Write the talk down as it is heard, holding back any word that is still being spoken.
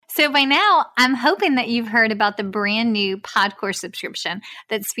So by now, I'm hoping that you've heard about the brand new PodCourse subscription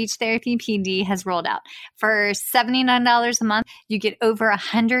that Speech Therapy PD has rolled out. For $79 a month, you get over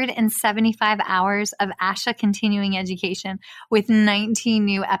 175 hours of ASHA continuing education with 19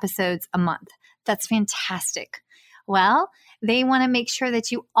 new episodes a month. That's fantastic. Well, they want to make sure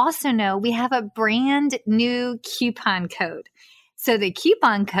that you also know we have a brand new coupon code. So the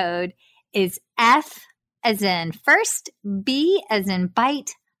coupon code is F as in first, B as in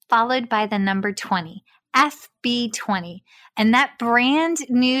bite, followed by the number 20, FB20. And that brand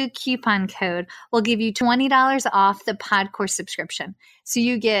new coupon code will give you $20 off the PodCourse subscription. So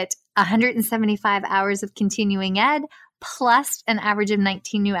you get 175 hours of continuing ed plus an average of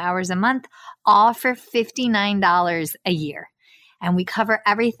 19 new hours a month, all for $59 a year. And we cover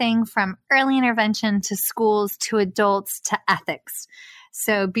everything from early intervention to schools to adults to ethics.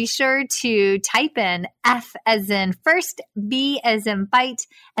 So be sure to type in F as in first, B as in bite,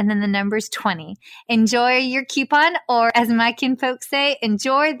 and then the number's 20. Enjoy your coupon, or as my kinfolk say,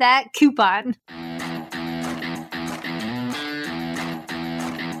 enjoy that coupon.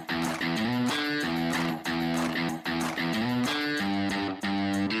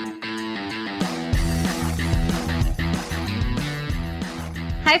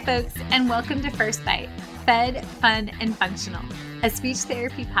 Hi, folks, and welcome to First Bite, Fed, Fun, and Functional, a speech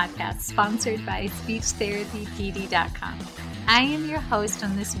therapy podcast sponsored by SpeechTherapyPD.com. I am your host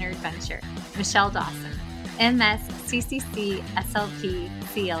on this nerd venture, Michelle Dawson, MS, CCC, SLP,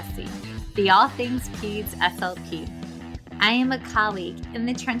 CLC, the All Things Peds SLP. I am a colleague in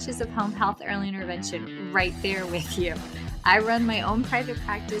the trenches of home health early intervention right there with you. I run my own private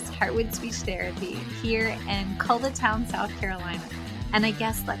practice, Heartwood Speech Therapy, here in Coletown, South Carolina. And I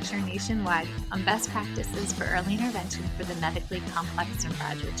guest lecture nationwide on best practices for early intervention for the medically complex and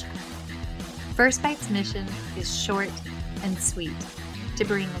fragile child. First Bite's mission is short and sweet, to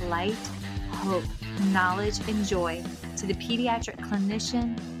bring light, hope, knowledge, and joy to the pediatric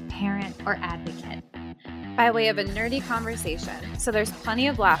clinician, parent, or advocate. By way of a nerdy conversation, so there's plenty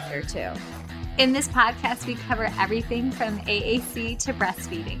of laughter too. In this podcast, we cover everything from AAC to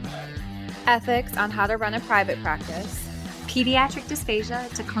breastfeeding, ethics on how to run a private practice, pediatric dysphagia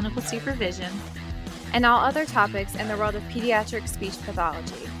to clinical supervision, and all other topics in the world of pediatric speech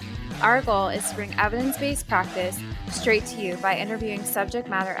pathology. Our goal is to bring evidence-based practice straight to you by interviewing subject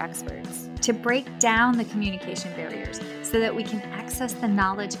matter experts. To break down the communication barriers so that we can access the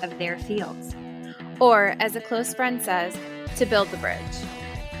knowledge of their fields. Or, as a close friend says, to build the bridge.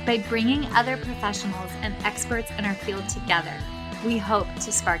 By bringing other professionals and experts in our field together, we hope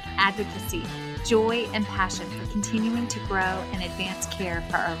to spark advocacy, joy, and passion for continuing to grow and advance care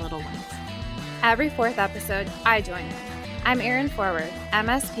for our little ones. Every fourth episode, I join in. I'm Erin Forward,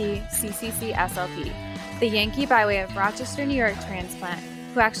 MSP, CCC, SLP, the Yankee by way of Rochester, New York transplant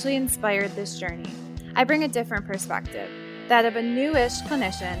who actually inspired this journey. I bring a different perspective, that of a newish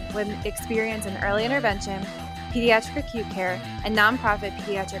clinician with experience in early intervention, pediatric acute care, and nonprofit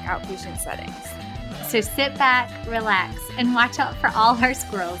pediatric outpatient settings. So sit back, relax, and watch out for all our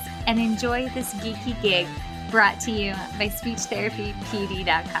squirrels and enjoy this geeky gig brought to you by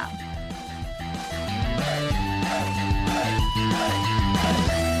SpeechTherapyPD.com.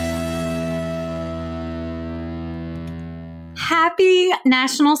 Happy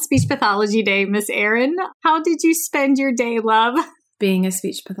National Speech Pathology Day, Miss Erin. How did you spend your day, love? Being a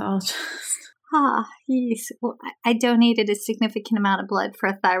speech pathologist. Yes. Well, I donated a significant amount of blood for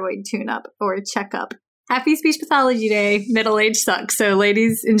a thyroid tune-up or a checkup. Happy Speech Pathology Day. Middle age sucks. So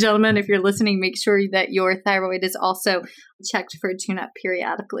ladies and gentlemen, if you're listening, make sure that your thyroid is also checked for a tune-up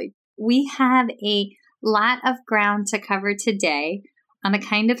periodically. We have a lot of ground to cover today on a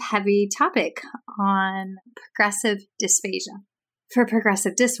kind of heavy topic on progressive dysphagia for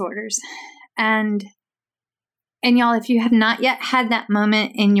progressive disorders. And y'all, if you have not yet had that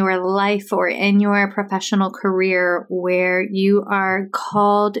moment in your life or in your professional career where you are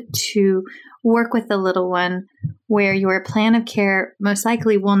called to work with the little one, where your plan of care most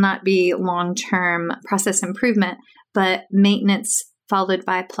likely will not be long-term process improvement, but maintenance followed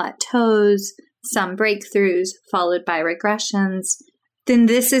by plateaus, some breakthroughs followed by regressions, then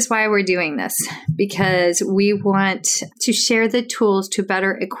this is why we're doing this, because we want to share the tools to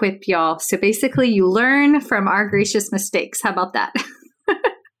better equip y'all. So basically, you learn from our gracious mistakes. How about that?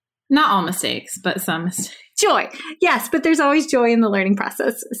 Not all mistakes, but some mistakes. Joy. Yes, but there's always joy in the learning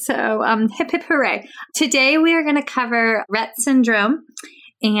process. So hip, hip, hooray. Today, we are going to cover Rett syndrome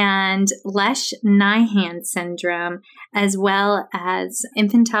and Lesch-Nyhan syndrome, as well as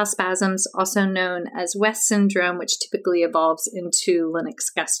infantile spasms, also known as West syndrome, which typically evolves into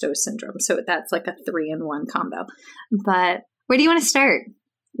Lennox-Gastaut syndrome. So that's like a 3-in-1 combo. But where do you want to start?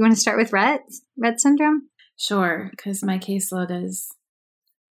 You want to start with Rett syndrome? Sure, because my caseload is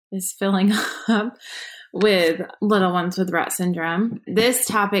filling up with little ones with Rett syndrome. This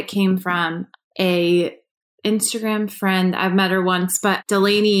topic came from a Instagram friend. I've met her once, but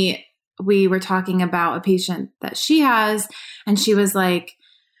Delaney, we were talking about a patient that she has, and she was like,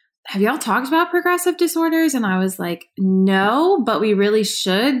 have y'all talked about progressive disorders? And I was like, no, but we really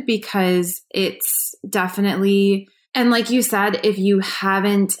should, because it's definitely, and like you said, if you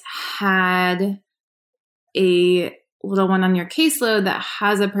haven't had a little one on your caseload that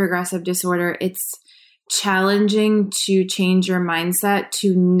has a progressive disorder, it's challenging to change your mindset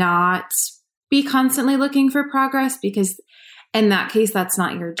to not be constantly looking for progress, because in that case, that's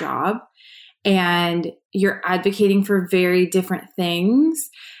not your job. And you're advocating for very different things.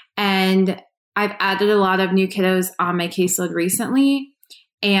 And I've added a lot of new kiddos on my caseload recently,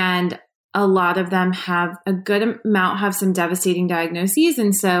 and a lot of them have a good amount have some devastating diagnoses.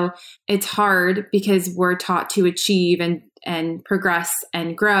 And so it's hard because we're taught to achieve and progress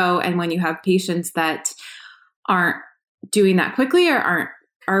and grow. And when you have patients that aren't doing that quickly or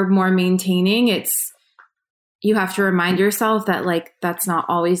are more maintaining, you have to remind yourself that like, that's not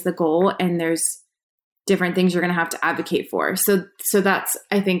always the goal. And there's different things you're going to have to advocate for. So that's,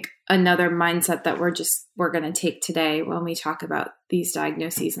 I think, another mindset that we're going to take today when we talk about these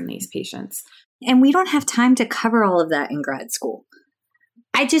diagnoses in these patients. And we don't have time to cover all of that in grad school.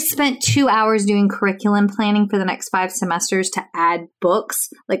 I just spent 2 hours doing curriculum planning for the next 5 semesters to add books,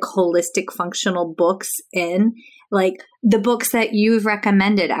 like holistic functional books in, like the books that you've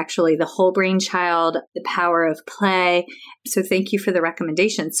recommended, actually, The Whole Brain Child, The Power of Play. So thank you for the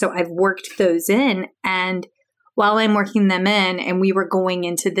recommendations. So I've worked those in, and while I'm working them in and we were going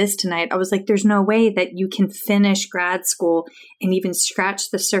into this tonight, I was like, there's no way that you can finish grad school and even scratch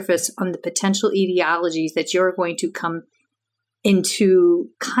the surface on the potential etiologies that you're going to come into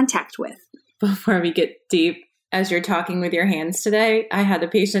contact with. Before we get deep, as you're talking with your hands today, I had a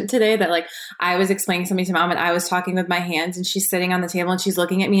patient today that like, I was explaining something to mom and I was talking with my hands, and she's sitting on the table and she's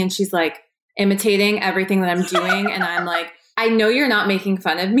looking at me and she's like imitating everything that I'm doing. And I'm like, I know you're not making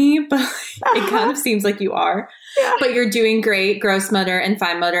fun of me, but it kind of seems like you are. Yeah. But you're doing great gross motor and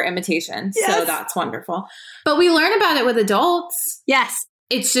fine motor imitation. Yes. So that's wonderful. But we learn about it with adults. Yes.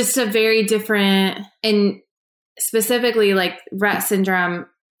 It's just a very different, and specifically like Rett syndrome,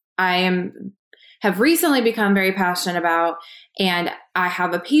 have recently become very passionate about. And I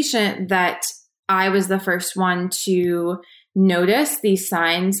have a patient that I was the first one to notice these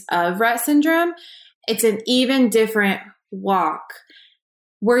signs of Rett syndrome. It's an even different walk.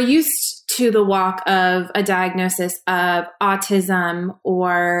 We're used to the walk of a diagnosis of autism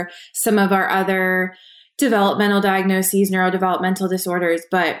or some of our other developmental diagnoses, neurodevelopmental disorders.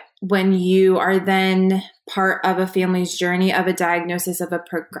 But when you are then part of a family's journey of a diagnosis of a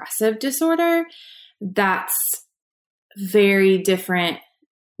progressive disorder, that's very different,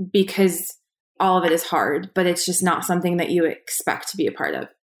 because all of it is hard, but it's just not something that you expect to be a part of.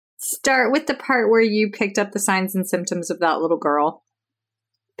 Start with the part where you picked up the signs and symptoms of that little girl.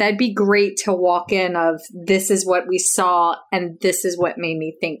 That'd be great to walk in of, this is what we saw and this is what made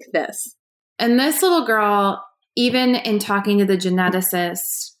me think this. And this little girl, even in talking to the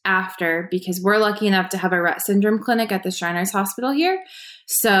geneticist after, because we're lucky enough to have a Rett syndrome clinic at the Shriners Hospital here.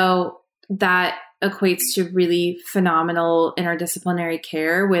 So that equates to really phenomenal interdisciplinary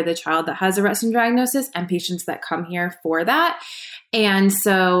care with a child that has a Rett syndrome diagnosis and patients that come here for that. And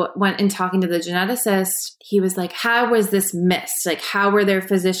so when in talking to the geneticist, he was like, how was this missed? Like, how were there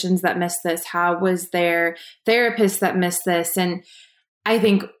physicians that missed this? How was there therapists that missed this? And I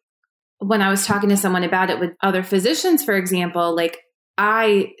think when I was talking to someone about it with other physicians, for example, like,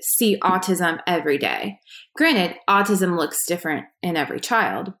 I see autism every day. Granted, autism looks different in every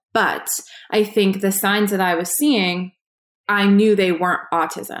child, but I think the signs that I was seeing, I knew they weren't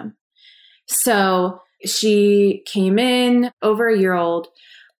autism. So she came in, over a year old,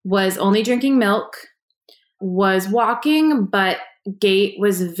 was only drinking milk, was walking, but gait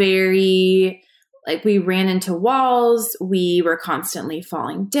was very, like, we ran into walls. We were constantly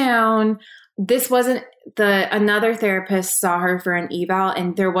falling down. This wasn't another therapist saw her for an eval,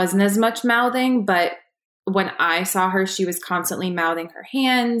 and there wasn't as much mouthing, but when I saw her, she was constantly mouthing her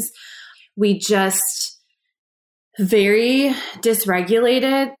hands. We just very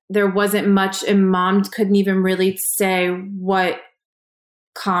dysregulated. There wasn't much, and mom couldn't even really say what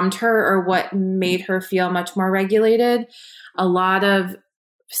calmed her or what made her feel much more regulated. A lot of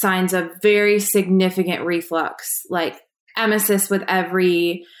signs of very significant reflux, like emesis with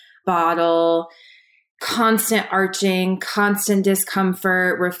every bottle, constant arching, constant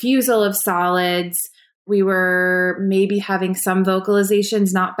discomfort, refusal of solids. We were maybe having some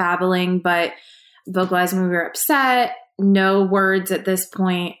vocalizations, not babbling, but vocalizing when we were upset. No words at this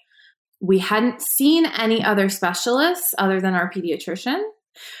point. We hadn't seen any other specialists other than our pediatrician,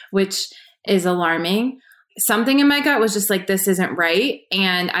 which is alarming. Something in my gut was just like, this isn't right.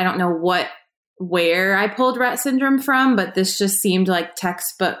 And I don't know where I pulled Rett syndrome from, but this just seemed like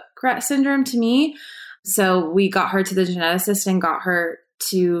textbook Rett syndrome to me. So we got her to the geneticist and got her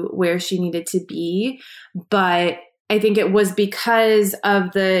to where she needed to be. But I think it was because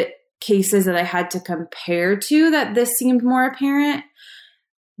of the cases that I had to compare to that this seemed more apparent,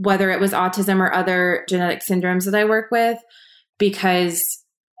 whether it was autism or other genetic syndromes that I work with. Because,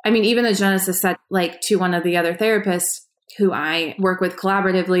 I mean, even the geneticist said, like, to one of the other therapists who I work with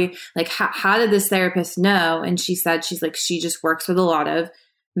collaboratively, like, how did this therapist know? And she said, she just works with a lot of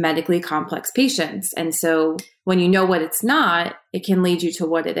medically complex patients. And so when you know what it's not, it can lead you to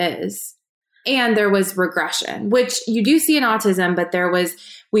what it is. And there was regression, which you do see in autism, but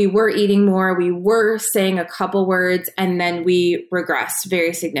we were eating more, we were saying a couple words, and then we regressed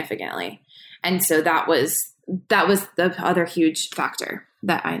very significantly. And so that was the other huge factor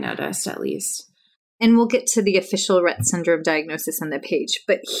that I noticed, at least. And we'll get to the official Rett syndrome diagnosis on the page.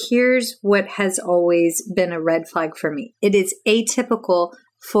 But here's what has always been a red flag for me. It is atypical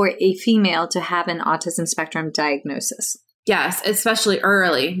for a female to have an autism spectrum diagnosis. Yes, especially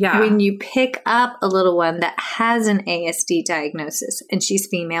early. Yeah. When you pick up a little one that has an ASD diagnosis, and she's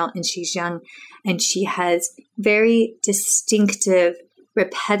female and she's young, and she has very distinctive,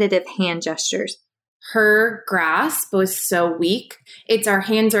 repetitive hand gestures. Her grasp was so weak. Our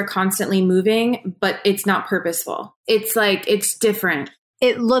hands are constantly moving, but it's not purposeful. It's different.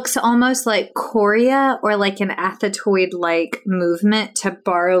 It looks almost like chorea or like an athetoid-like movement, to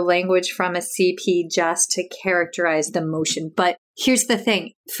borrow language from a CP, just to characterize the motion. But here's the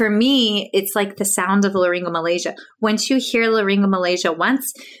thing. For me, it's like the sound of laryngomalacia. Once you hear laryngomalacia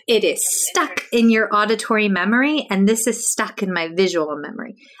once, it is stuck in your auditory memory, and this is stuck in my visual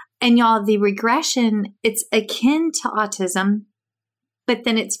memory. And y'all, the regression, it's akin to autism, but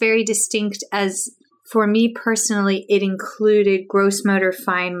then it's very distinct as, for me personally, it included gross motor,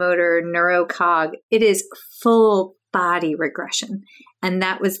 fine motor, neurocog. It is full body regression. And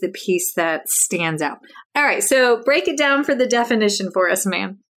that was the piece that stands out. All right, so break it down for the definition for us,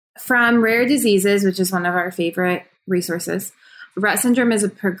 ma'am. From Rare Diseases, which is one of our favorite resources, Rett syndrome is a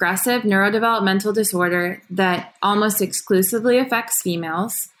progressive neurodevelopmental disorder that almost exclusively affects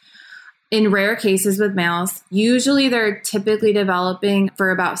females. In rare cases with males, usually they're typically developing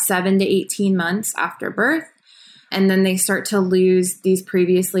for about 7 to 18 months after birth. And then they start to lose these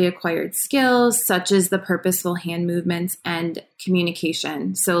previously acquired skills, such as the purposeful hand movements and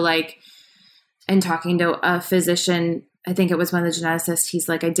communication. So like, in talking to a physician, I think it was one of the geneticists, he's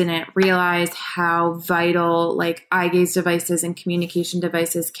like, I didn't realize how vital like eye gaze devices and communication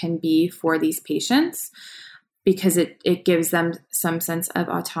devices can be for these patients, because it gives them some sense of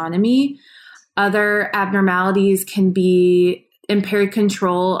autonomy. Other abnormalities can be impaired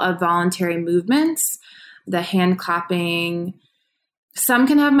control of voluntary movements, the hand clapping. Some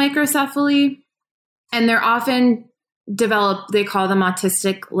can have microcephaly, and they're often developed, they call them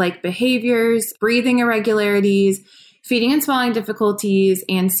autistic-like behaviors, breathing irregularities, feeding and swallowing difficulties,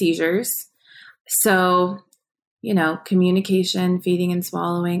 and seizures. So, communication, feeding and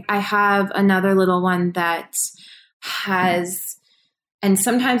swallowing. I have another little one that has, and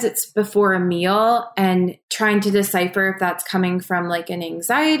sometimes it's before a meal, and trying to decipher if that's coming from like an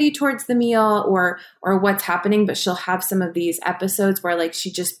anxiety towards the meal or what's happening. But she'll have some of these episodes where like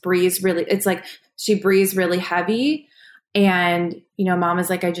she just breathes really, it's like she breathes really heavy. And, mom is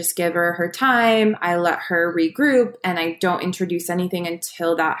like, I just give her time. I let her regroup, and I don't introduce anything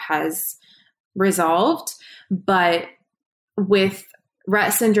until that has resolved. But with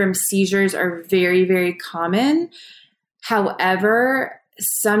Rett syndrome, seizures are very, very common. However,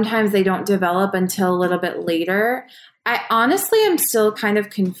 sometimes they don't develop until a little bit later. I honestly am still kind of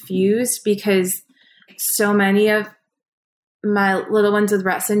confused, because so many of my little ones with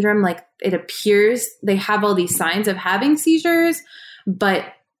Rett syndrome, like it appears they have all these signs of having seizures, but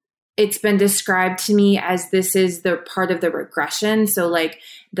it's been described to me as this is the part of the regression. So like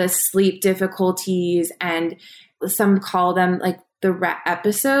the sleep difficulties, and some call them like the Rett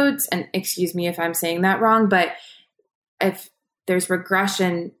episodes. And excuse me if I'm saying that wrong, but if there's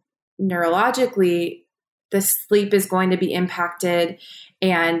regression neurologically, the sleep is going to be impacted,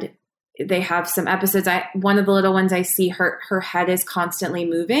 and they have some episodes. One of the little ones I see, her head is constantly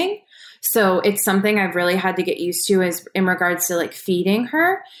moving. So it's something I've really had to get used to is in regards to like feeding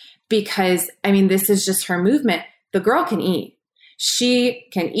her, because this is just her movement. The girl can eat. She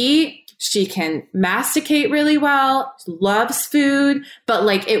can eat. She can masticate really well, loves food, but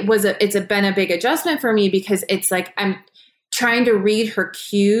like it's been a big adjustment for me because it's like I'm trying to read her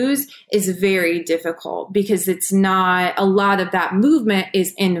cues is very difficult because it's not a lot of that movement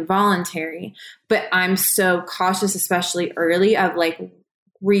is involuntary, but I'm so cautious, especially early, of like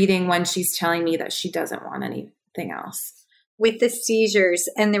reading when she's telling me that she doesn't want anything else. With the seizures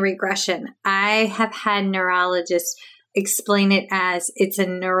and the regression, I have had neurologists explain it as it's a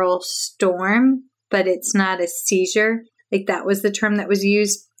neural storm, but it's not a seizure. Like that was the term that was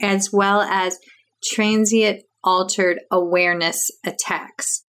used, as well as transient altered awareness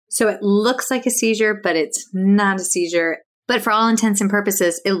attacks. So it looks like a seizure, but it's not a seizure. But for all intents and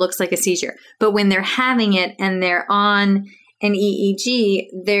purposes, it looks like a seizure. But when they're having it and they're on an EEG,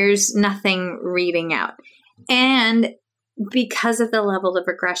 there's nothing reading out. And because of the level of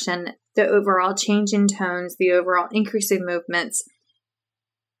regression, the overall change in tones, the overall increase in movements,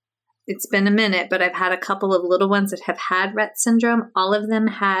 it's been a minute, but I've had a couple of little ones that have had Rett syndrome. All of them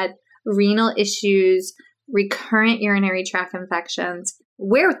had renal issues, recurrent urinary tract infections.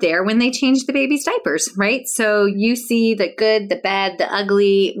 We're there when they change the baby's diapers, right? So you see the good, the bad, the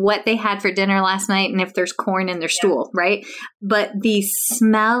ugly, what they had for dinner last night, and if there's corn in their stool, right? But the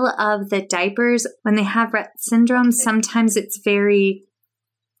smell of the diapers, when they have Rett syndrome, sometimes it's very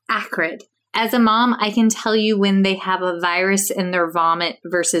acrid. As a mom, I can tell you when they have a virus in their vomit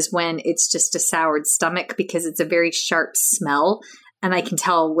versus when it's just a soured stomach because it's a very sharp smell. And I can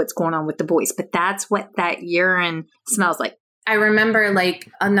tell what's going on with the boys. But that's what that urine smells like. I remember like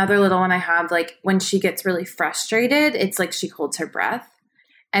another little one I have, like when she gets really frustrated, it's like she holds her breath.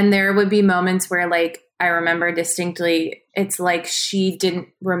 And there would be moments where like I remember distinctly, it's like she didn't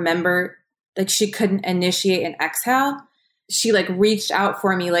remember, like she couldn't initiate an exhale. She like reached out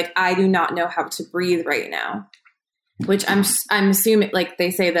for me, like I do not know how to breathe right now. Which I'm assuming, like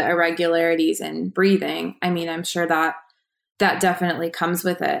they say the irregularities in breathing. I mean, I'm sure that definitely comes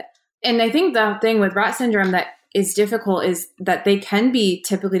with it. And I think the thing with Rett syndrome that is difficult is that they can be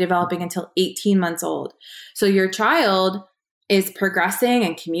typically developing until 18 months old. So your child is progressing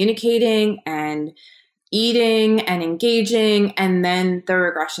and communicating and eating and engaging, and then the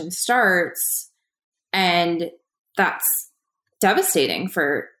regression starts. And that's devastating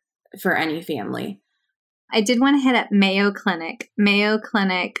for any family. I did want to hit up Mayo Clinic. Mayo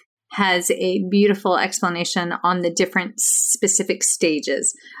Clinic has a beautiful explanation on the different specific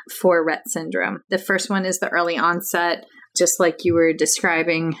stages for Rett syndrome. The first one is the early onset, just like you were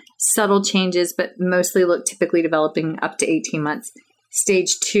describing, subtle changes, but mostly look typically developing up to 18 months.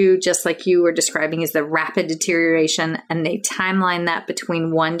 Stage 2, just like you were describing, is the rapid deterioration, and they timeline that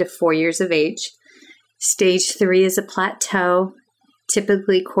between 1 to 4 years of age. Stage 3 is a plateau,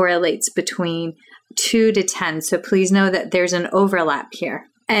 typically correlates between 2 to 10. So please know that there's an overlap here.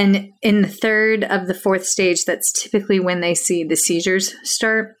 And in the third of the fourth stage, that's typically when they see the seizures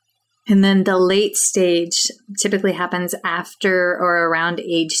start. And then the late stage typically happens after or around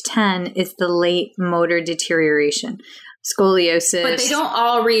age 10 is the late motor deterioration. Scoliosis. But they don't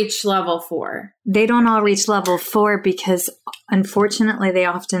all reach level 4. They don't all reach level 4 because unfortunately they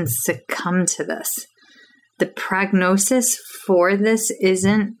often succumb to this. The prognosis for this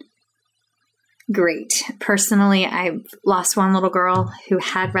isn't great. Personally, I've lost one little girl who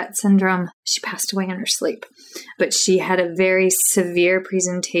had Rett syndrome. She passed away in her sleep, but she had a very severe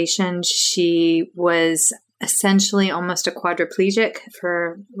presentation. She was essentially almost a quadriplegic,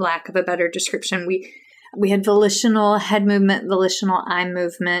 for lack of a better description. We had volitional head movement, volitional eye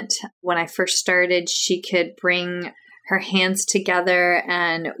movement. When I first started, she could bring her hands together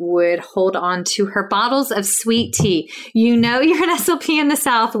and would hold on to her bottles of sweet tea. You know you're an SLP in the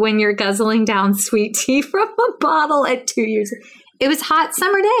South when you're guzzling down sweet tea from a bottle at 2 years. It was hot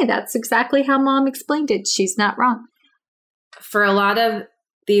summer day. That's exactly how Mom explained it. She's not wrong. For a lot of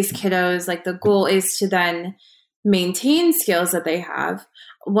these kiddos, like the goal is to then maintain skills that they have.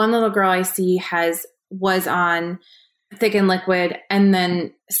 One little girl I see was on Thick and Liquid, and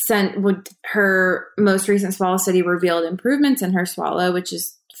then her most recent swallow study revealed improvements in her swallow, which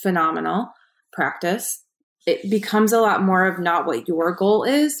is phenomenal practice. It becomes a lot more of not what your goal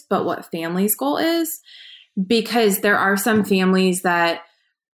is, but what family's goal is, because there are some families that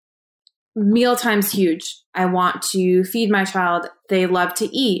mealtime's huge. I want to feed my child. They love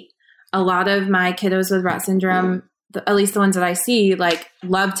to eat. A lot of my kiddos with Rett syndrome, at least the ones that I see, like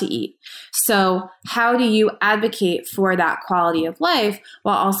love to eat. So how do you advocate for that quality of life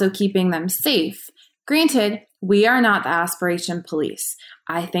while also keeping them safe? Granted, we are not the aspiration police.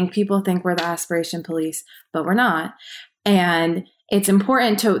 I think people think we're the aspiration police, but we're not. And it's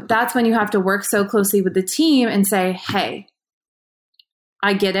important that's when you have to work so closely with the team and say, hey,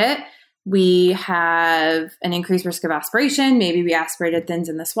 I get it. we have an increased risk of aspiration. Maybe we aspirated thins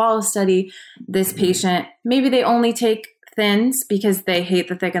in the swallow study. This patient, maybe they only take thins because they hate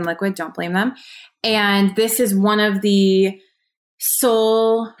the thickened liquid. Don't blame them. And this is one of the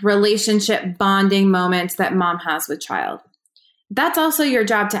sole relationship bonding moments that mom has with child. That's also your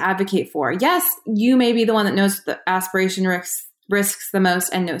job to advocate for. Yes, you may be the one that knows the aspiration risks the most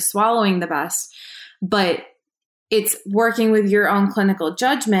and knows swallowing the best, but it's working with your own clinical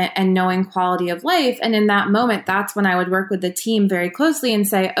judgment and knowing quality of life. And in that moment, that's when I would work with the team very closely and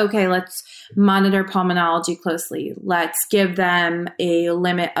say, okay, let's monitor pulmonology closely. Let's give them a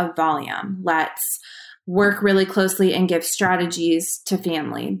limit of volume. Let's work really closely and give strategies to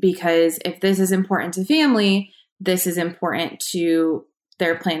family, because if this is important to family, this is important to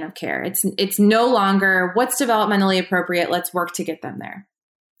their plan of care. It's no longer what's developmentally appropriate. Let's work to get them there.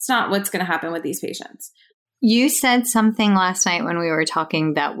 It's not what's going to happen with these patients. You said something last night when we were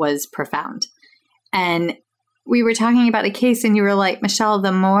talking that was profound. And we were talking about a case and you were like, Michelle,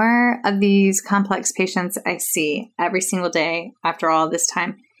 the more of these complex patients I see every single day after all this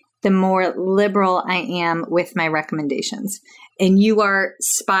time, the more liberal I am with my recommendations. And you are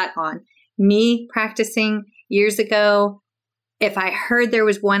spot on. Me practicing years ago, if I heard there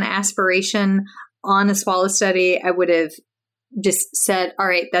was one aspiration on a swallow study, I would have just said, all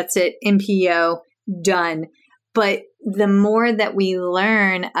right, that's it, NPO, done. But the more that we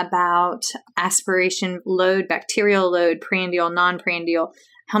learn about aspiration load, bacterial load, prandial, non-prandial,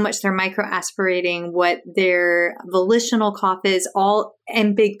 how much they're microaspirating, what their volitional cough is, all,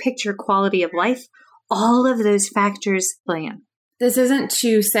 and big picture quality of life, all of those factors play in. This isn't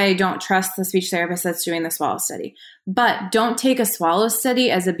to say don't trust the speech therapist that's doing the swallow study, but don't take a swallow study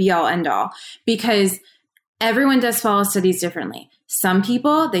as a be-all, end-all, because everyone does swallow studies differently. Some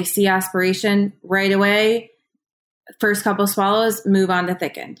people, they see aspiration right away, first couple swallows, move on to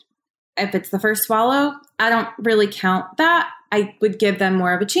thickened. If it's the first swallow, I don't really count that. I would give them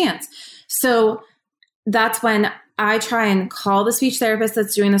more of a chance. So that's when I try and call the speech therapist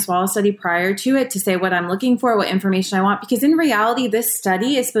that's doing the swallow study prior to it to say what I'm looking for, what information I want, because in reality, this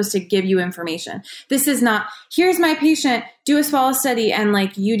study is supposed to give you information. This is not, here's my patient, do a swallow study, and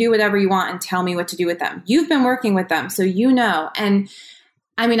like you do whatever you want and tell me what to do with them. You've been working with them, so you know. And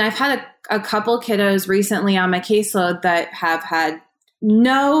I mean, I've had a couple kiddos recently on my caseload that have had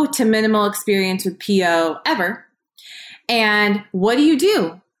no to minimal experience with PO ever. And what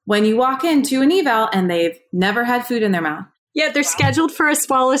do when you walk into an eval and they've never had food in their mouth? Yeah, they're scheduled for a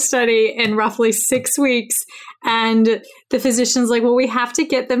swallow study in roughly 6 weeks. And the physician's like, well, we have to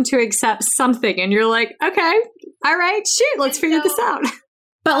get them to accept something. And you're like, okay, all right, shoot, let's figure this out.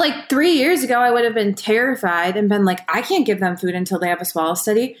 But like 3 years ago, I would have been terrified and been like, I can't give them food until they have a swallow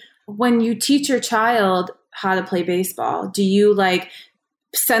study. When you teach your child how to play baseball, do you like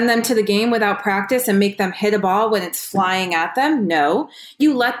send them to the game without practice and make them hit a ball when it's flying at them? No.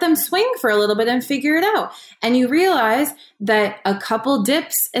 You let them swing for a little bit and figure it out. And you realize that a couple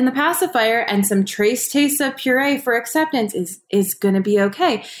dips in the pacifier and some trace tastes of puree for acceptance is going to be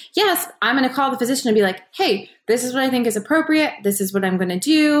okay. Yes, I'm going to call the physician and be like, hey, this is what I think is appropriate. This is what I'm going to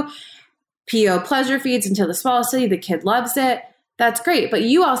do. PO pleasure feeds until the swallow study. The kid loves it. That's great. But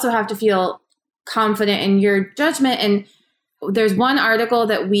you also have to feel confident in your judgment. And there's one article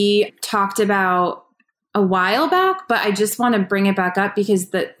that we talked about a while back, but I just want to bring it back up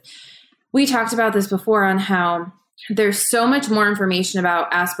because we talked about this before on how there's so much more information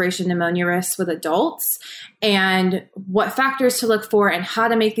about aspiration pneumonia risks with adults and what factors to look for and how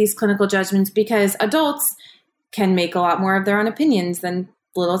to make these clinical judgments, because adults can make a lot more of their own opinions than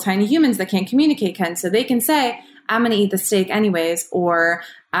little tiny humans that can't communicate can. So they can say, I'm going to eat the steak anyways, or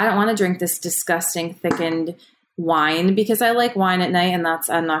I don't want to drink this disgusting thickened wine because I like wine at night and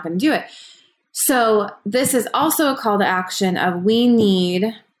I'm not going to do it. So this is also a call to action of we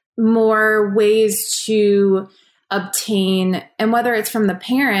need more ways to obtain, and whether it's from the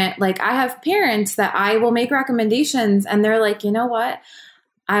parent, like I have parents that I will make recommendations and they're like, you know what?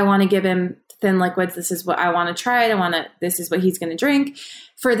 I want to give him thin liquids. This is what I want to try it. This is what he's going to drink.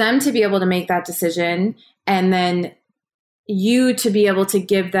 For them to be able to make that decision and then you to be able to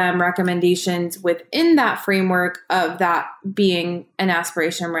give them recommendations within that framework of that being an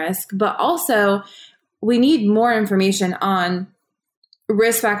aspiration risk. But also we need more information on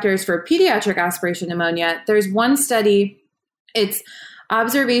risk factors for pediatric aspiration pneumonia. There's one study, it's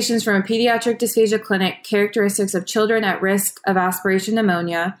observations from a pediatric dysphagia clinic, characteristics of children at risk of aspiration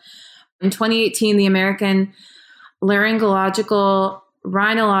pneumonia. In 2018, the American Laryngological,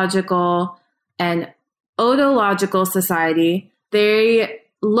 Rhinological, and Otological Society, they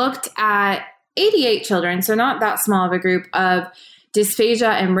looked at 88 children, so not that small of a group of dysphagia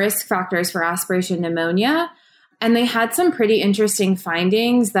and risk factors for aspiration pneumonia. And they had some pretty interesting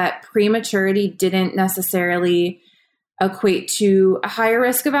findings that prematurity didn't necessarily equate to a higher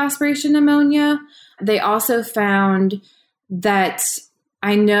risk of aspiration pneumonia. They also found that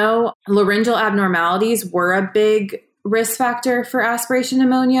I know laryngeal abnormalities were a big risk factor for aspiration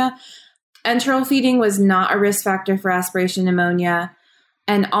pneumonia. Enteral feeding was not a risk factor for aspiration pneumonia.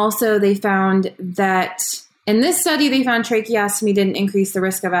 And also they found that in this study, they found tracheostomy didn't increase the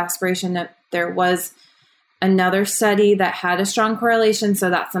risk of aspiration. There was another study that had a strong correlation. So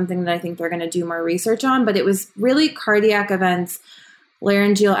that's something that I think they're going to do more research on. But it was really cardiac events,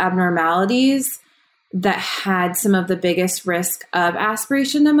 laryngeal abnormalities that had some of the biggest risk of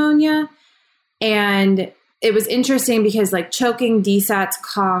aspiration pneumonia. And it was interesting because like choking, DSATs,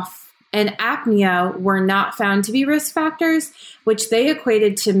 cough, and apnea were not found to be risk factors, which they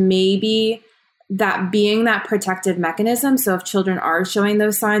equated to maybe that being that protective mechanism. So if children are showing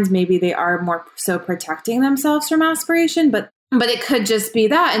those signs, maybe they are more so protecting themselves from aspiration, but it could just be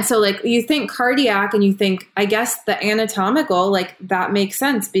that. And so like you think cardiac and you think, I guess the anatomical, like that makes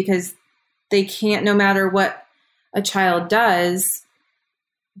sense because they can't, no matter what a child does,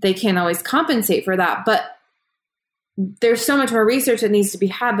 they can't always compensate for that. But there's so much more research that needs to be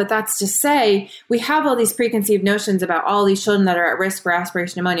had, but that's to say we have all these preconceived notions about all these children that are at risk for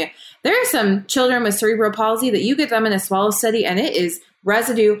aspiration pneumonia. There are some children with cerebral palsy that you get them in a swallow study and it is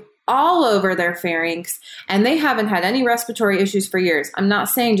residue all over their pharynx and they haven't had any respiratory issues for years. I'm not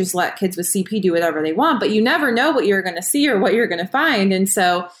saying just let kids with CP do whatever they want, but you never know what you're going to see or what you're going to find. And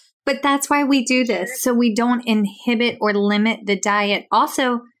so, but that's why we do this. So we don't inhibit or limit the diet.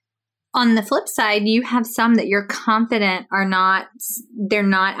 Also, on the flip side, you have some that you're confident they're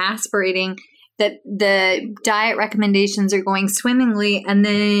not aspirating, that the diet recommendations are going swimmingly, and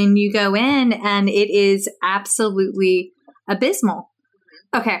then you go in and it is absolutely abysmal.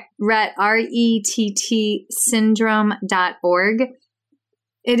 Okay, RETT, RETT syndrome.org.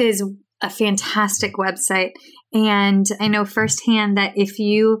 It is a fantastic website. And I know firsthand that if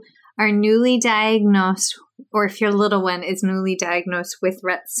you are newly diagnosed or if your little one is newly diagnosed with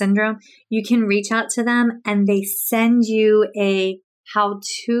Rett syndrome, you can reach out to them and they send you a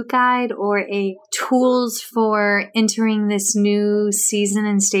how-to guide or a tools for entering this new season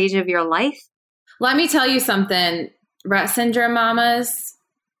and stage of your life. Let me tell you something. Rett syndrome mamas,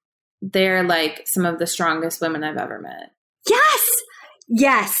 they're like some of the strongest women I've ever met.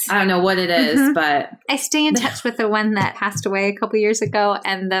 Yes. I don't know what it is, but I stay in touch with the one that passed away a couple years ago,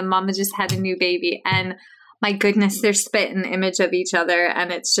 and the mama just had a new baby. And my goodness, they're spitting image of each other.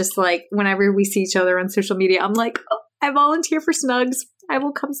 And it's just like, whenever we see each other on social media, I'm like, oh, I volunteer for snugs. I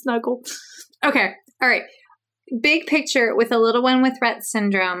will come snuggle. Okay. All right. Big picture with a little one with Rett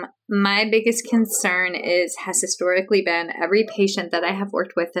syndrome. My biggest concern has historically been every patient that I have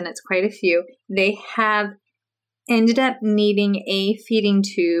worked with, and it's quite a few, they have ended up needing a feeding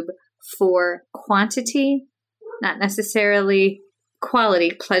tube for quantity, not necessarily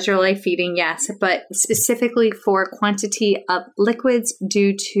quality. Pleasure life feeding, yes, but specifically for quantity of liquids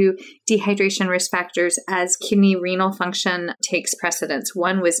due to dehydration risk factors as kidney renal function takes precedence.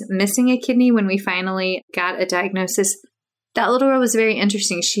 One was missing a kidney when we finally got a diagnosis. That little girl was very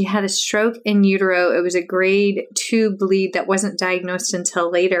interesting. She had a stroke in utero. It was a grade 2 bleed that wasn't diagnosed until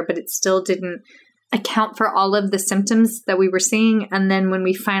later, but it still didn't account for all of the symptoms that we were seeing. And then when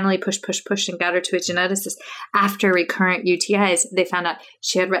we finally pushed and got her to a geneticist after recurrent UTIs, they found out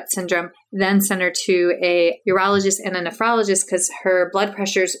she had Rett syndrome, then sent her to a urologist and a nephrologist because her blood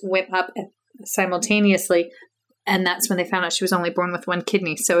pressures went up simultaneously. And that's when they found out she was only born with one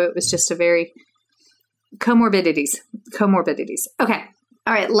kidney. So it was just a very comorbidities. Okay.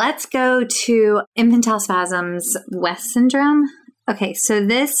 All right. Let's go to infantile spasms, West syndrome. Okay. So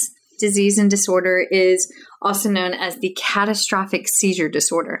this disease and disorder is also known as the catastrophic seizure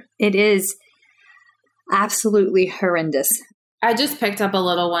disorder. It is absolutely horrendous. I just picked up a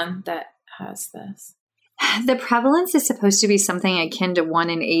little one that has this. The prevalence is supposed to be something akin to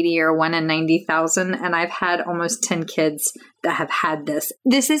 1 in 80 or 1 in 90,000, and I've had almost 10 kids that have had this.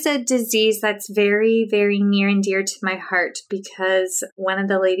 This is a disease that's very, very near and dear to my heart because one of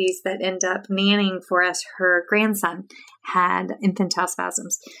the ladies that ended up nannying for us, her grandson, had infantile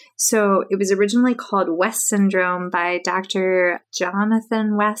spasms. So it was originally called West syndrome by Dr.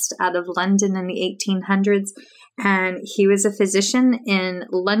 Jonathan West out of London in the 1800s. And he was a physician in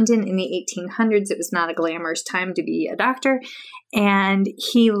London in the 1800s. It was not a glamorous time to be a doctor. And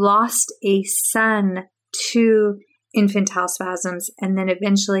he lost a son to infantile spasms and then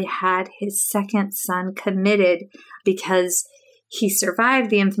eventually had his second son committed because He survived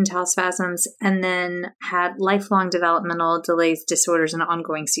the infantile spasms and then had lifelong developmental delays, disorders, and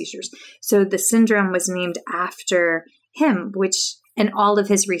ongoing seizures. So the syndrome was named after him, and all of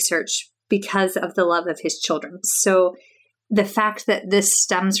his research because of the love of his children. So the fact that this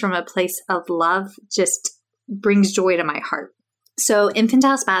stems from a place of love just brings joy to my heart. So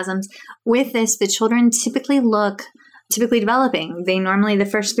infantile spasms, with this, the children typically developing. They normally, the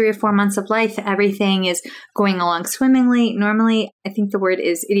first 3 or 4 months of life, everything is going along swimmingly. Normally, I think the word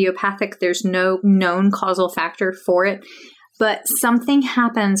is idiopathic. There's no known causal factor for it. But something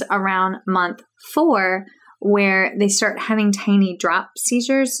happens around month 4 where they start having tiny drop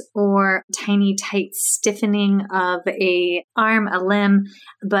seizures or tiny tight stiffening of a arm, a limb.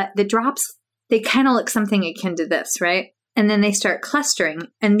 But the drops, they kind of look something akin to this, right? And then they start clustering,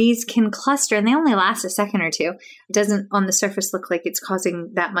 and these can cluster, and they only last a second or two. It doesn't on the surface look like it's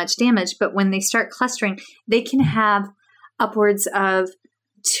causing that much damage, but when they start clustering, they can have upwards of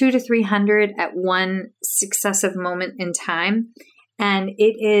 200 to 300 at one successive moment in time, and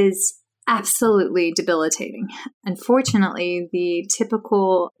it is absolutely debilitating. Unfortunately, the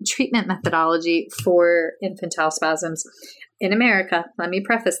typical treatment methodology for infantile spasms in America, let me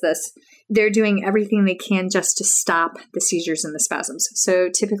preface this, they're doing everything they can just to stop the seizures and the spasms. So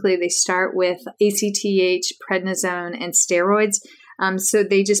typically they start with ACTH, prednisone, and steroids. So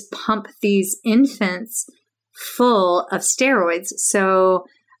they just pump these infants full of steroids. So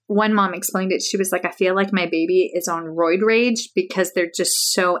one mom explained it. She was like, I feel like my baby is on roid rage because they're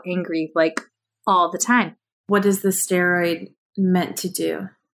just so angry, like all the time. What is the steroid meant to do?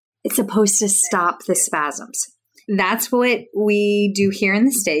 It's supposed to stop the spasms. That's what we do here in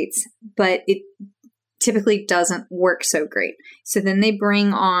the States, but it typically doesn't work so great. So then they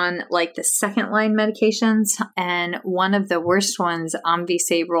bring on like the second line medications, and one of the worst ones,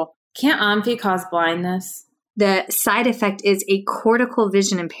 Omvisabril. Can't Omvi cause blindness? The side effect is a cortical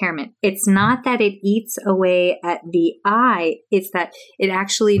vision impairment. It's not that it eats away at the eye, it's that it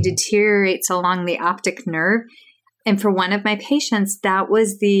actually deteriorates along the optic nerve. And for one of my patients, that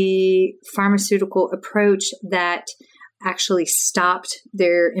was the pharmaceutical approach that actually stopped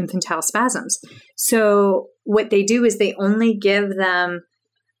their infantile spasms. So what they do is they only give them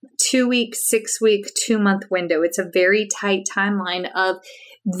 2 week, 6 week, 2 month window. It's a very tight timeline of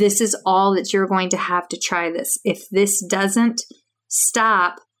this is all that you're going to have to try this. If this doesn't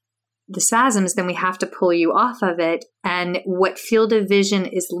stop the spasms, then we have to pull you off of it. And what field of vision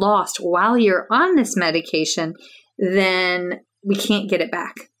is lost while you're on this medication, then we can't get it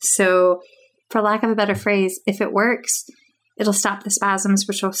back. So for lack of a better phrase, if it works, it'll stop the spasms,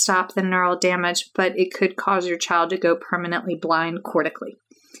 which will stop the neural damage, but it could cause your child to go permanently blind cortically,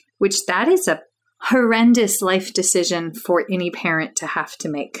 which that is a horrendous life decision for any parent to have to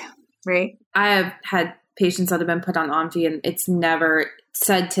make, right? I have had patients that have been put on Omvi, and it's never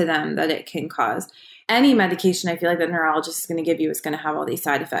said to them that it can cause any medication. I feel like the neurologist is going to give you is going to have all these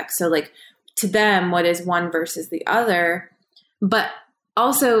side effects. So like, to them, what is one versus the other? But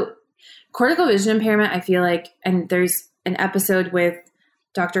also cortical vision impairment, I feel like, and there's an episode with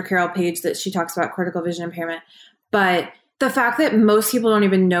Dr. Carol Page that she talks about cortical vision impairment, but the fact that most people don't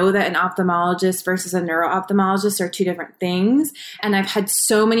even know that an ophthalmologist versus a neuro-ophthalmologist are two different things. And I've had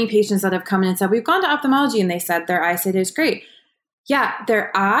so many patients that have come in and said, we've gone to ophthalmology, and they said their eyesight is great. Yeah,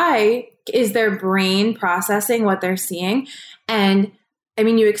 their eye is their brain processing what they're seeing. And I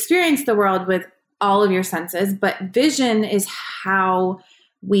mean, you experience the world with all of your senses, but vision is how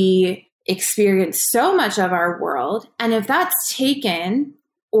we experience so much of our world. And if that's taken,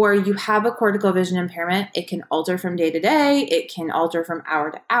 or you have a cortical vision impairment, it can alter from day to day. It can alter from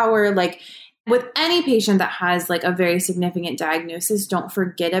hour to hour. Like with any patient that has like a very significant diagnosis, don't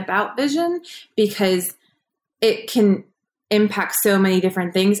forget about vision because it can impact so many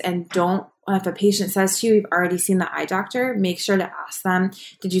different things. And if a patient says to you, you've already seen the eye doctor, make sure to ask them,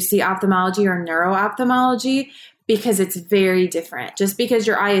 did you see ophthalmology or neuro-ophthalmology? Because it's very different. Just because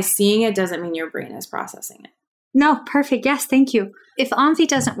your eye is seeing it doesn't mean your brain is processing it. No, perfect. Yes, thank you. If Omvi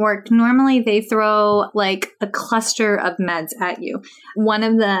doesn't work, normally they throw like a cluster of meds at you. One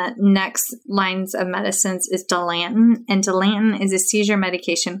of the next lines of medicines is Dilantin, and Dilantin is a seizure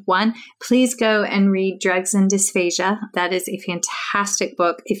medication. One, please go and read Drugs and Dysphagia. That is a fantastic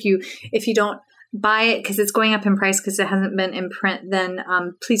book. If you don't buy it because it's going up in price because it hasn't been in print, then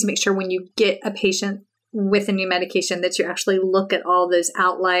please make sure when you get a patient with a new medication that you actually look at all those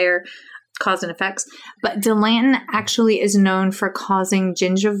outlier cause and effects. But Dilantin actually is known for causing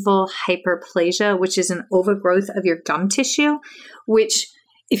gingival hyperplasia, which is an overgrowth of your gum tissue, which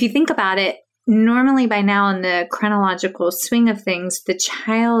if you think about it, normally by now in the chronological swing of things, the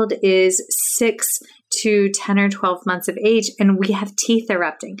child is 6 to 10 or 12 months of age, and we have teeth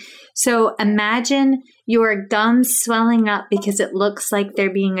erupting. So imagine your gums swelling up because it looks like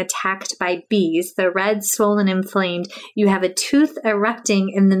they're being attacked by bees. They're red, swollen, inflamed. You have a tooth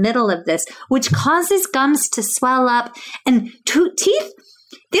erupting in the middle of this, which causes gums to swell up. And teeth,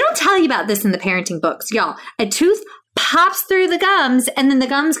 they don't tell you about this in the parenting books, y'all. A tooth pops through the gums, and then the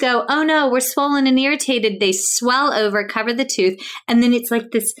gums go, oh no, we're swollen and irritated. They swell over, cover the tooth, and then it's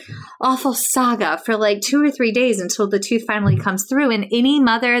like this awful saga for like 2 or 3 days until the tooth finally comes through. And any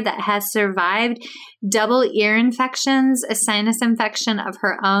mother that has survived double ear infections, a sinus infection of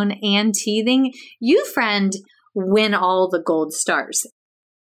her own, and teething, you, friend, win all the gold stars.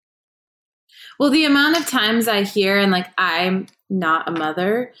 Well, the amount of times I hear, and like I'm not a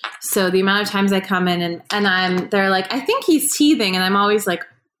mother, so the amount of times I come in and they're like, I think he's teething, and I'm always like,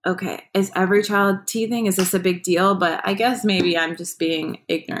 okay, is every child teething? Is this a big deal? But I guess maybe I'm just being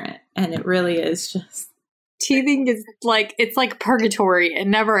ignorant, and it really is just. Teething is like, it's like purgatory. It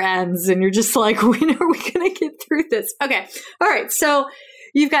never ends, and you're just like, when are we going to get through this? Okay, all right, so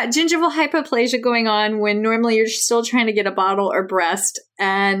you've got gingival hypoplasia going on when normally you're still trying to get a bottle or breast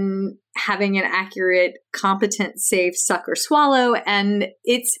and having an accurate, competent, safe suck or swallow. And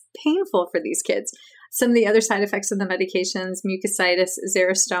it's painful for these kids. Some of the other side effects of the medications, mucositis,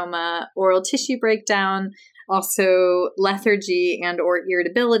 xerostoma, oral tissue breakdown, also lethargy and or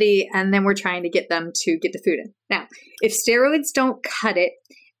irritability. And then we're trying to get them to get the food in. Now, if steroids don't cut it,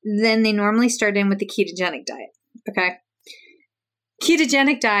 then they normally start in with the ketogenic diet. Okay.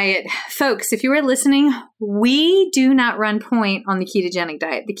 Ketogenic diet, folks, if you are listening, we do not run point on the ketogenic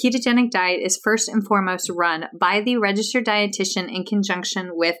diet. The ketogenic diet is first and foremost run by the registered dietitian in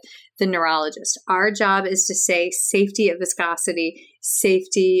conjunction with the neurologist. Our job is to say safety of viscosity,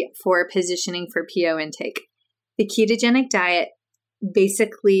 safety for positioning for PO intake. The ketogenic diet,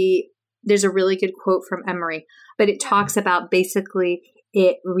 basically, there's a really good quote from Emory, but it talks about basically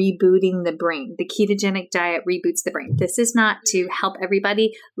it rebooting the brain. The ketogenic diet reboots the brain. This is not to help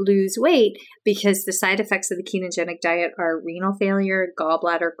everybody lose weight, because the side effects of the ketogenic diet are renal failure,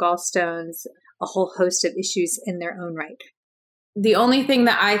 gallbladder, gallstones, a whole host of issues in their own right. The only thing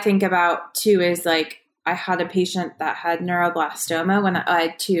that I think about too is like, I had a patient that had neuroblastoma when I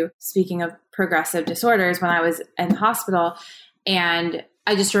had speaking of progressive disorders, when I was in the hospital, and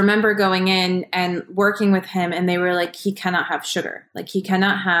I just remember going in and working with him, and they were like, he cannot have sugar. Like, he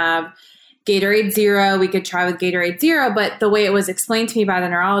cannot have Gatorade Zero. We could try with Gatorade Zero. But the way it was explained to me by the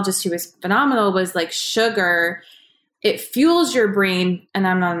neurologist, who was phenomenal, was like, sugar, it fuels your brain. And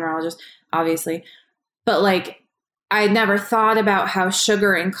I'm not a neurologist, obviously. But like, I never thought about how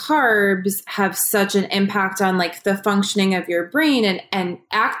sugar and carbs have such an impact on like the functioning of your brain and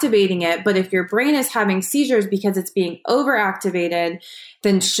activating it. But if your brain is having seizures because it's being overactivated,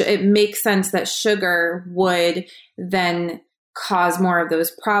 then it makes sense that sugar would then cause more of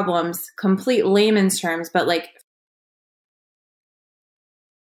those problems. Complete layman's terms, but like.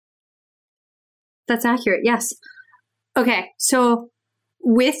 That's accurate. Yes. Okay. So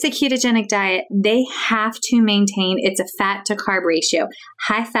with the ketogenic diet, they have to maintain, it's a fat to carb ratio.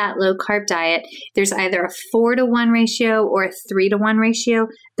 High fat, low carb diet, there's either a 4-to-1 ratio or a 3-to-1 ratio.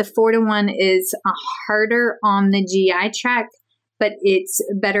 The 4-to-1 is harder on the GI tract, but it's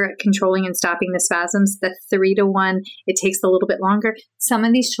better at controlling and stopping the spasms. The 3-to-1, it takes a little bit longer. Some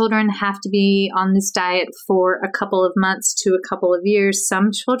of these children have to be on this diet for a couple of months to a couple of years.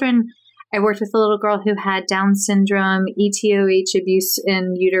 Some children, I worked with a little girl who had Down syndrome, ETOH abuse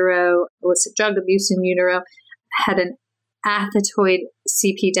in utero, illicit drug abuse in utero, had an athetoid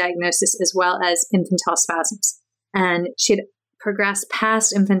CP diagnosis as well as infantile spasms. And she had progressed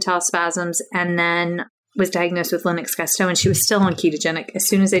past infantile spasms and then was diagnosed with Lennox-Gastaut, and she was still on ketogenic. As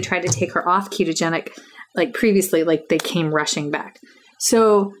soon as they tried to take her off ketogenic, like previously, like they came rushing back.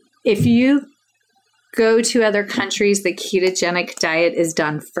 So if you go to other countries, the ketogenic diet is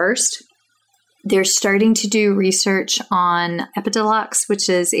done first. They're starting to do research on Epidiolex, which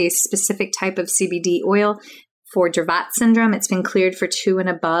is a specific type of CBD oil for Dravet syndrome. It's been cleared for 2 and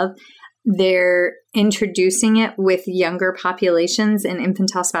above. They're introducing it with younger populations, and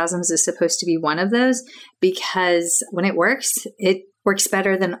infantile spasms is supposed to be one of those, because when it works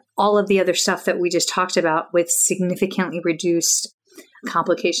better than all of the other stuff that we just talked about with significantly reduced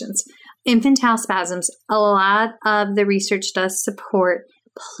complications. Infantile spasms, a lot of the research does support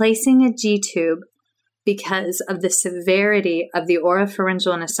placing a G-tube because of the severity of the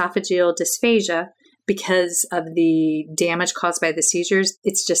oropharyngeal and esophageal dysphagia, because of the damage caused by the seizures.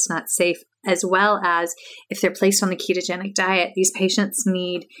 It's just not safe, as well as if they're placed on the ketogenic diet, these patients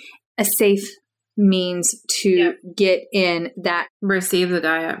need a safe means to get in that. Receive the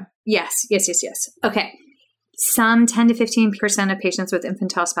diet. Yes. Okay. Some 10 to 15% of patients with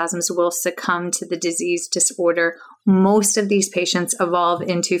infantile spasms will succumb to the disease disorder. Most of these patients evolve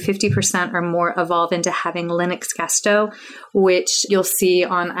into 50% or more evolve into having Lennox-Gastaut, which you'll see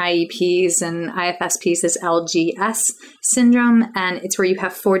on IEPs and IFSPs as LGS syndrome. And it's where you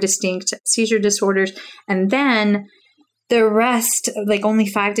have 4 distinct seizure disorders. And then the rest, like only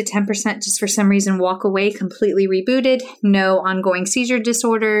 5 to 10%, just for some reason walk away completely rebooted, no ongoing seizure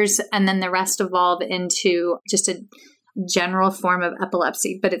disorders, and then the rest evolve into just a general form of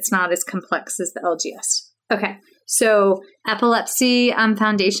epilepsy, but it's not as complex as the LGS. Okay, so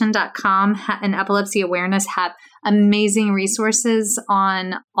epilepsyfoundation.com and Epilepsy Awareness have amazing resources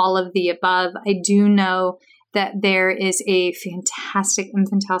on all of the above. I do know that there is a fantastic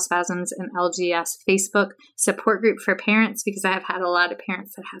infantile spasms and LGS Facebook support group for parents, because I have had a lot of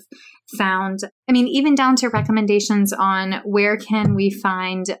parents that have found, even down to recommendations on where can we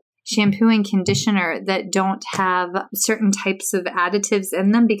find shampoo and conditioner that don't have certain types of additives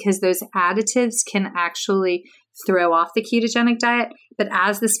in them, because those additives can actually throw off the ketogenic diet. But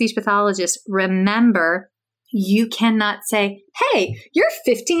as the speech pathologist, remember, you cannot say, hey, you're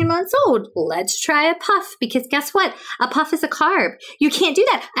 15 months old. Let's try a puff, because guess what? A puff is a carb. You can't do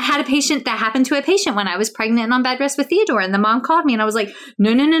that. I had a patient that happened to a patient when I was pregnant and on bed rest with Theodore, and the mom called me and I was like,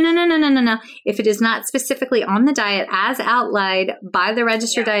 no. If it is not specifically on the diet as outlined by the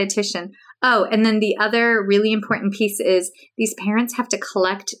registered dietitian. Oh, and then the other really important piece is these parents have to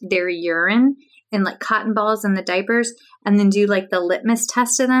collect their urine in like cotton balls in the diapers and then do like the litmus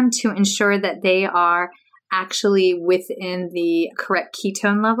test of them to ensure that they are actually within the correct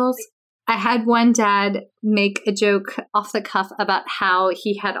ketone levels. I had one dad make a joke off the cuff about how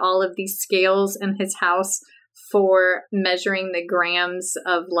he had all of these scales in his house for measuring the grams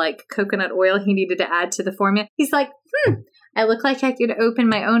of like coconut oil he needed to add to the formula. He's like, I look like I could open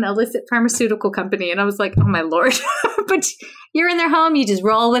my own illicit pharmaceutical company. And I was like, oh my Lord. But you're in their home, you just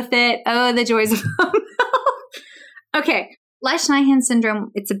roll with it. Oh, the joys of home health. Okay. Lesch-Nyhan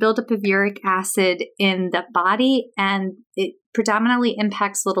syndrome, it's a buildup of uric acid in the body, and it predominantly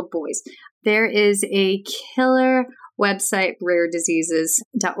impacts little boys. There is a killer website,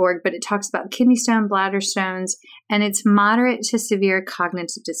 rarediseases.org, but it talks about kidney stone, bladder stones, and it's moderate to severe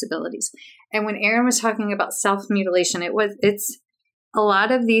cognitive disabilities. And when Erin was talking about self-mutilation, it's a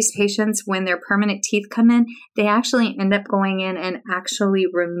lot of these patients, when their permanent teeth come in, they actually end up going in and actually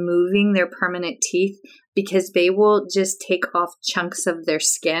removing their permanent teeth, because they will just take off chunks of their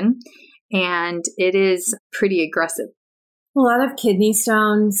skin, and it is pretty aggressive. A lot of kidney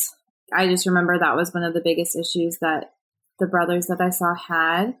stones. I just remember that was one of the biggest issues that the brothers that I saw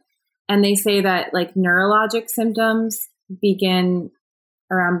had. And they say that like neurologic symptoms begin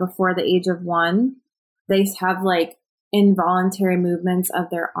around before the age of 1. They have like involuntary movements of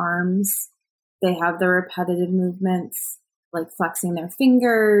their arms. They have the repetitive movements, like flexing their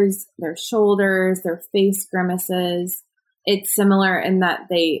fingers, their shoulders, their face grimaces. It's similar in that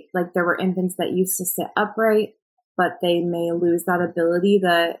there were infants that used to sit upright, but they may lose that ability.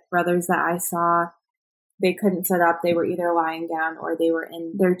 The brothers that I saw, they couldn't sit up. They were either lying down or they were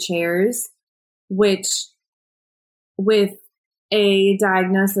in their chairs, which with a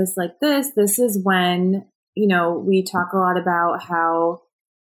diagnosis like this is when, we talk a lot about how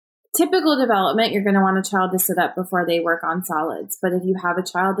typical development, you're going to want a child to sit up before they work on solids. But if you have a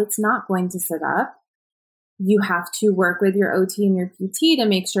child that's not going to sit up, you have to work with your OT and your PT to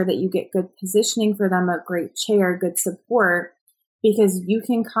make sure that you get good positioning for them, a great chair, good support, because you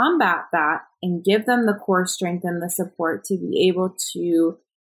can combat that and give them the core strength and the support to be able to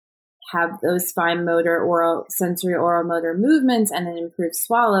have those fine motor, sensory oral motor movements and an improved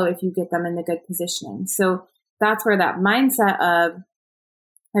swallow if you get them in the good positioning. So that's where that mindset of,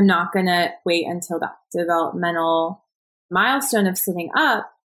 I'm not going to wait until that developmental milestone of sitting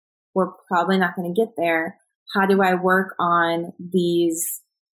up, we're probably not going to get there. How do I work on these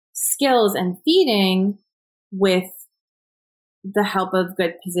skills and feeding with the help of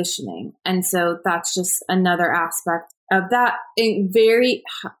good positioning? And so that's just another aspect of that. Very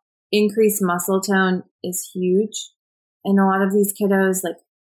increased muscle tone is huge. And a lot of these kiddos, like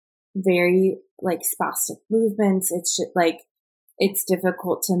very like spastic movements. It's just, like, it's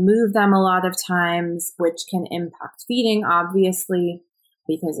difficult to move them a lot of times, which can impact feeding, obviously,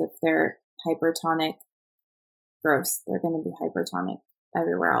 because if they're hypertonic, gross, they're going to be hypertonic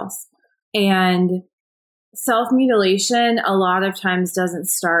everywhere else. And self-mutilation a lot of times doesn't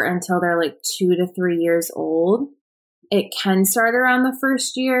start until they're like 2 to 3 years old. It can start around the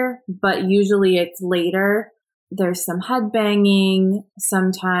first year, but usually it's later there's some head banging.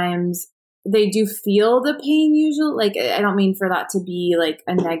 Sometimes they do feel the pain usually. Like, I don't mean for that to be like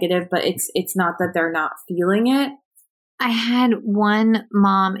a negative, but it's not that they're not feeling it. I had one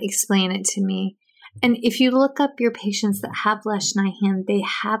mom explain it to me. And if you look up your patients that have Lesch-Nyhan, they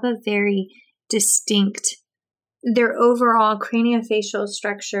have a very distinct, their overall craniofacial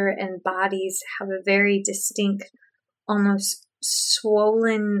structure and bodies have a very distinct, almost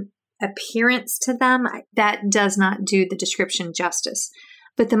swollen appearance to them. That does not do the description justice.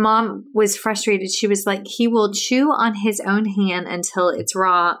 But the mom was frustrated. She was like, he will chew on his own hand until it's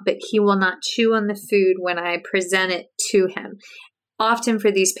raw, but he will not chew on the food when I present it to him. Often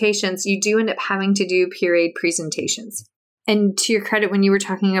for these patients, you do end up having to do pureed presentations. And to your credit, when you were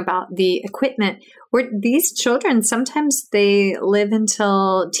talking about the equipment, these children, sometimes they live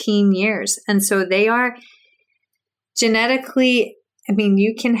until teen years. And so they are genetically, I mean,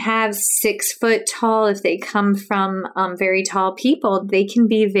 you can have 6 foot tall if they come from very tall people. They can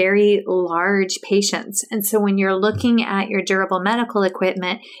be very large patients. And so when you're looking at your durable medical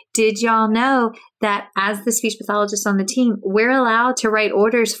equipment, did y'all know that as the speech pathologist on the team, we're allowed to write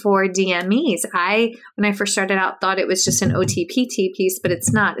orders for DMEs? When I first started out, thought it was just an OT-PT piece, but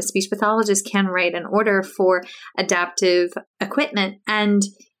it's not. A speech pathologist can write an order for adaptive equipment. And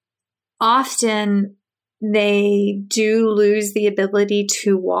often they do lose the ability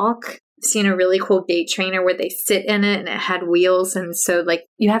to walk. I've seen a really cool gait trainer where they sit in it and it had wheels. And so like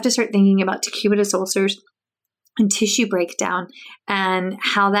you have to start thinking about decubitus ulcers and tissue breakdown and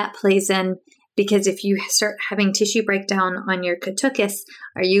how that plays in. Because if you start having tissue breakdown on your catucus,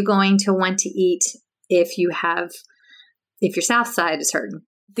 are you going to want to eat if your south side is hurting?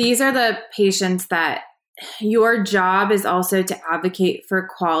 These are the patients that your job is also to advocate for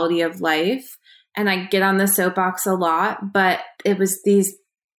quality of life. And I get on the soapbox a lot, but it was these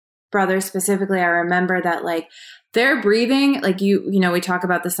brothers specifically. I remember that like their breathing, like you know, we talk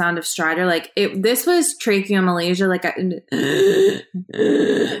about the sound of stridor, like this was tracheomalacia, like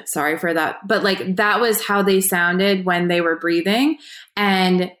sorry for that, but like that was how they sounded when they were breathing.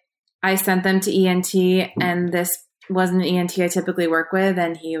 And I sent them to ENT, and this wasn't an ENT I typically work with.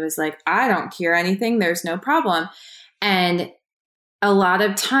 And he was like, I don't hear anything. There's no problem. And a lot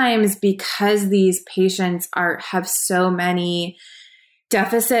of times, because these patients have so many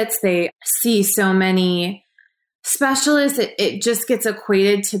deficits, they see so many specialists, it just gets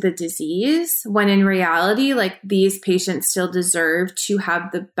equated to the disease, when in reality, like these patients still deserve to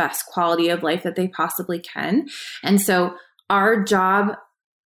have the best quality of life that they possibly can. And so our job,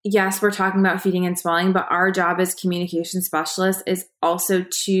 yes, we're talking about feeding and swallowing, but our job as communication specialists is also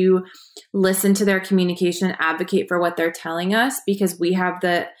to listen to their communication, advocate for what they're telling us, because we have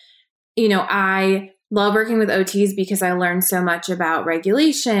I love working with OTs because I learned so much about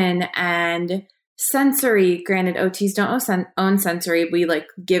regulation and sensory. Granted, OTs don't own sensory. We like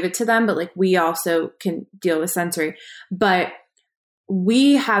give it to them, but like we also can deal with sensory. But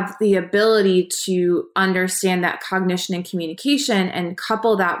we have the ability to understand that cognition and communication and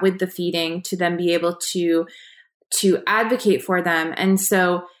couple that with the feeding to then be able to advocate for them. And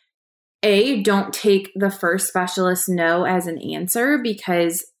so don't take the first specialist no as an answer,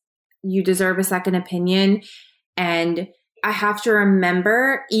 because you deserve a second opinion. And I have to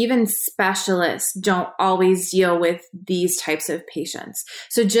remember, even specialists don't always deal with these types of patients.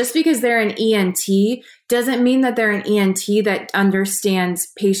 So just because they're an ENT doesn't mean that they're an ENT that understands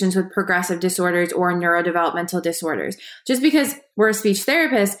patients with progressive disorders or neurodevelopmental disorders. Just because we're a speech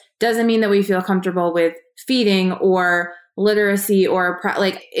therapist doesn't mean that we feel comfortable with feeding or literacy or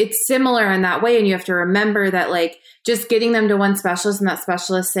like it's similar in that way. And you have to remember that like just getting them to one specialist and that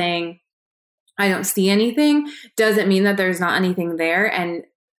specialist saying, I don't see anything, doesn't mean that there's not anything there. And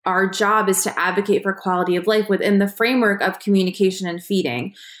our job is to advocate for quality of life within the framework of communication and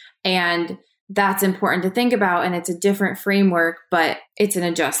feeding. And that's important to think about. And it's a different framework, but it's an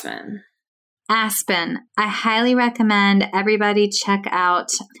adjustment. Aspen. I highly recommend everybody check out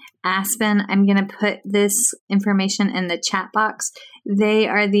Aspen. I'm going to put this information in the chat box. They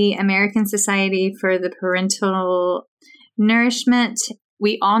are the American Society for the Parental Nourishment.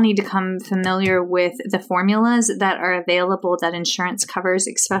 We all need to become familiar with the formulas that are available that insurance covers,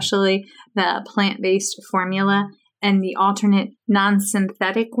 especially the plant-based formula and the alternate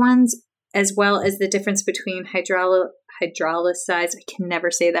non-synthetic ones, as well as the difference between hydrolyzed, I can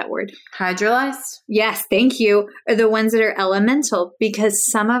never say that word. Hydrolyzed? Yes, thank you. Are the ones that are elemental, because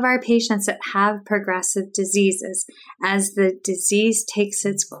some of our patients that have progressive diseases, as the disease takes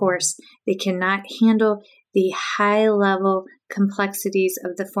its course, they cannot handle the high level complexities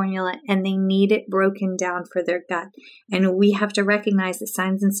of the formula, and they need it broken down for their gut. And we have to recognize the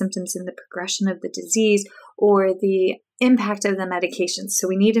signs and symptoms in the progression of the disease or the impact of the medications. So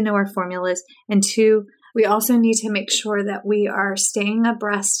we need to know our formulas. And two, we also need to make sure that we are staying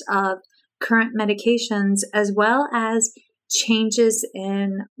abreast of current medications as well as changes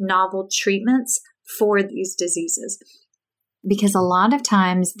in novel treatments for these diseases. Because a lot of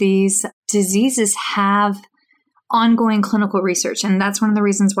times these diseases have ongoing clinical research. And that's one of the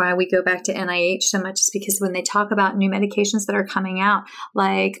reasons why we go back to NIH so much, is because when they talk about new medications that are coming out,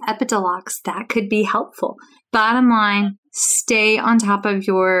 like Epidiolex, that could be helpful. Bottom line, stay on top of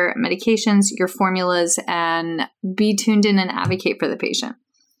your medications, your formulas, and be tuned in and advocate for the patient.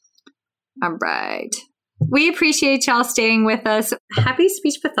 All right. We appreciate y'all staying with us. Happy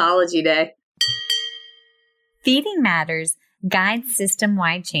Speech Pathology Day. Feeding Matters guides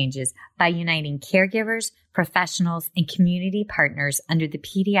system-wide changes by uniting caregivers, professionals, and community partners under the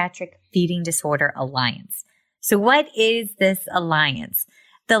Pediatric Feeding Disorder Alliance. So what is this alliance?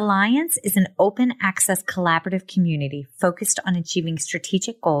 The Alliance is an open access collaborative community focused on achieving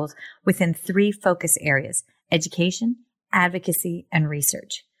strategic goals within 3 focus areas: education, advocacy, and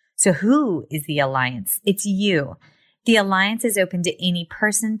research. So who is the Alliance? It's you. The Alliance is open to any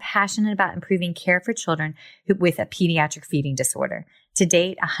person passionate about improving care for children with a pediatric feeding disorder. To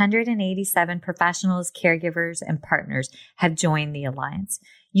date, 187 professionals, caregivers, and partners have joined the Alliance.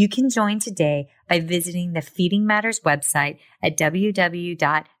 You can join today by visiting the Feeding Matters website at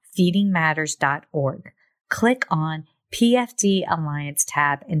www.feedingmatters.org. Click on PFD Alliance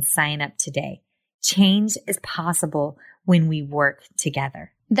tab and sign up today. Change is possible when we work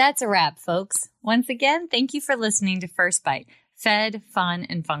together. That's a wrap, folks. Once again, thank you for listening to First Bite, fed, fun,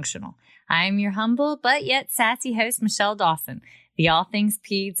 and functional. I am your humble but yet sassy host, Michelle Dawson, the All Things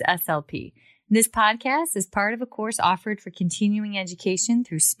Peds SLP. This podcast is part of a course offered for continuing education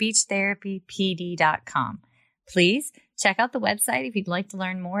through SpeechTherapyPD.com. Please check out the website if you'd like to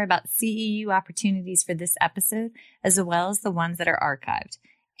learn more about CEU opportunities for this episode, as well as the ones that are archived.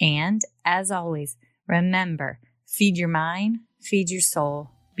 And, as always, remember, feed your mind, feed your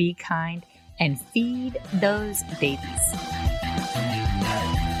soul, be kind, and feed those babies.